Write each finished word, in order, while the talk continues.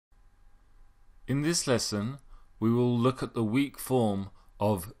In this lesson, we will look at the weak form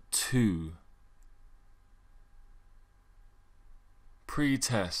of to.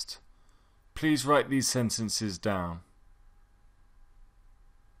 Pre-test. Please write these sentences down.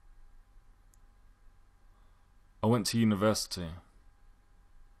 I went to university.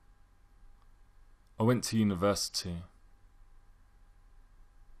 I went to university.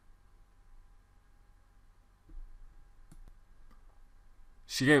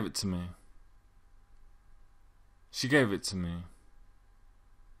 She gave it to me. She gave it to me.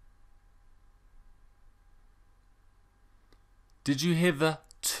 Did you hear the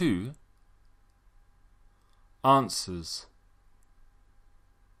to? Answers.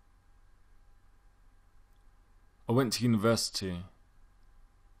 I went to university.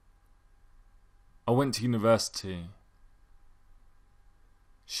 I went to university.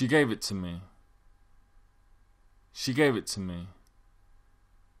 She gave it to me. She gave it to me.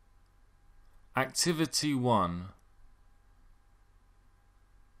 Activity 1.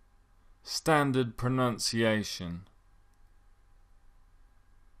 Standard pronunciation.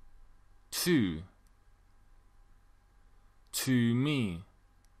 To. To me.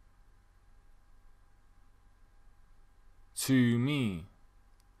 To me.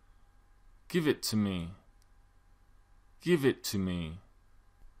 Give it to me. Give it to me.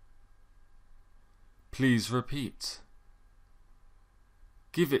 Please repeat.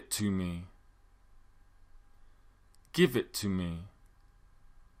 Give it to me. Give it to me.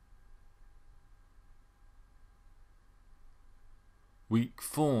 Weak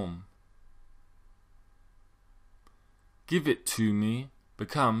form. Give it to me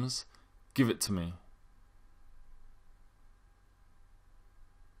becomes give it to me.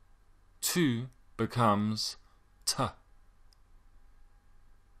 To becomes t.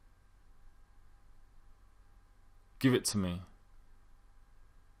 Give it to me.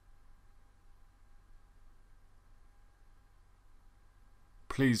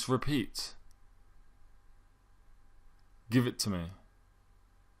 Please repeat. Give it to me.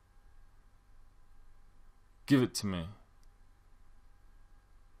 Give it to me.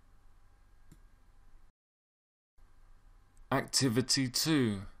 Activity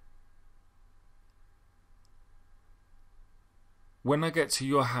 2. When I get to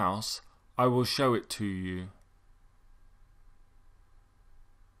your house, I will show it to you.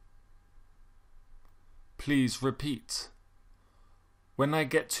 Please repeat. When I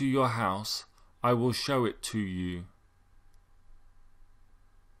get to your house, I will show it to you.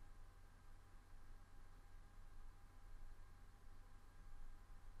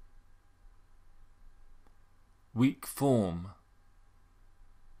 Weak form.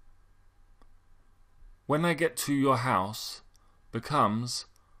 When I get to your house becomes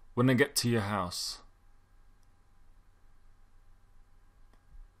when I get to your house.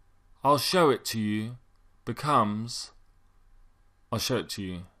 I'll show it to you becomes I'll show it to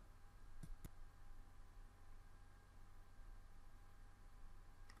you.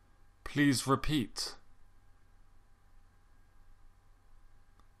 Please repeat.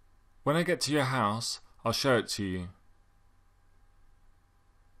 When I get to your house, I'll show it to you.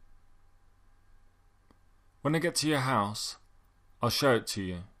 When I get to your house, I'll show it to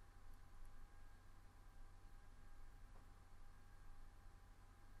you.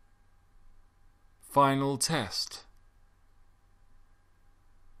 Final test.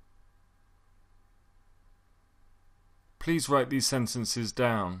 Please write these sentences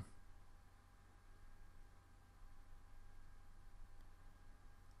down.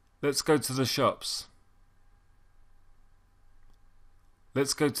 Let's go to the shops.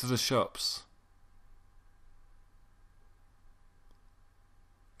 Let's go to the shops.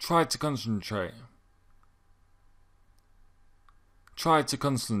 Try to concentrate. Try to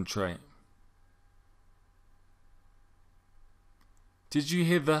concentrate. Did you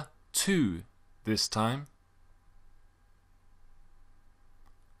hear the to this time?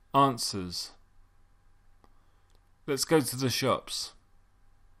 Answers. Let's go to the shops.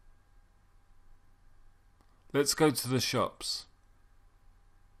 Let's go to the shops.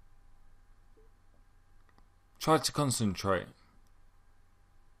 Try to concentrate.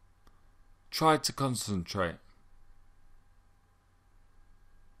 Try to concentrate.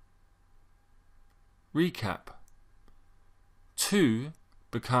 Recap. To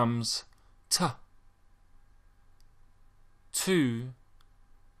becomes t. To,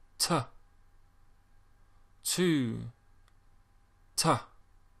 t. To, t.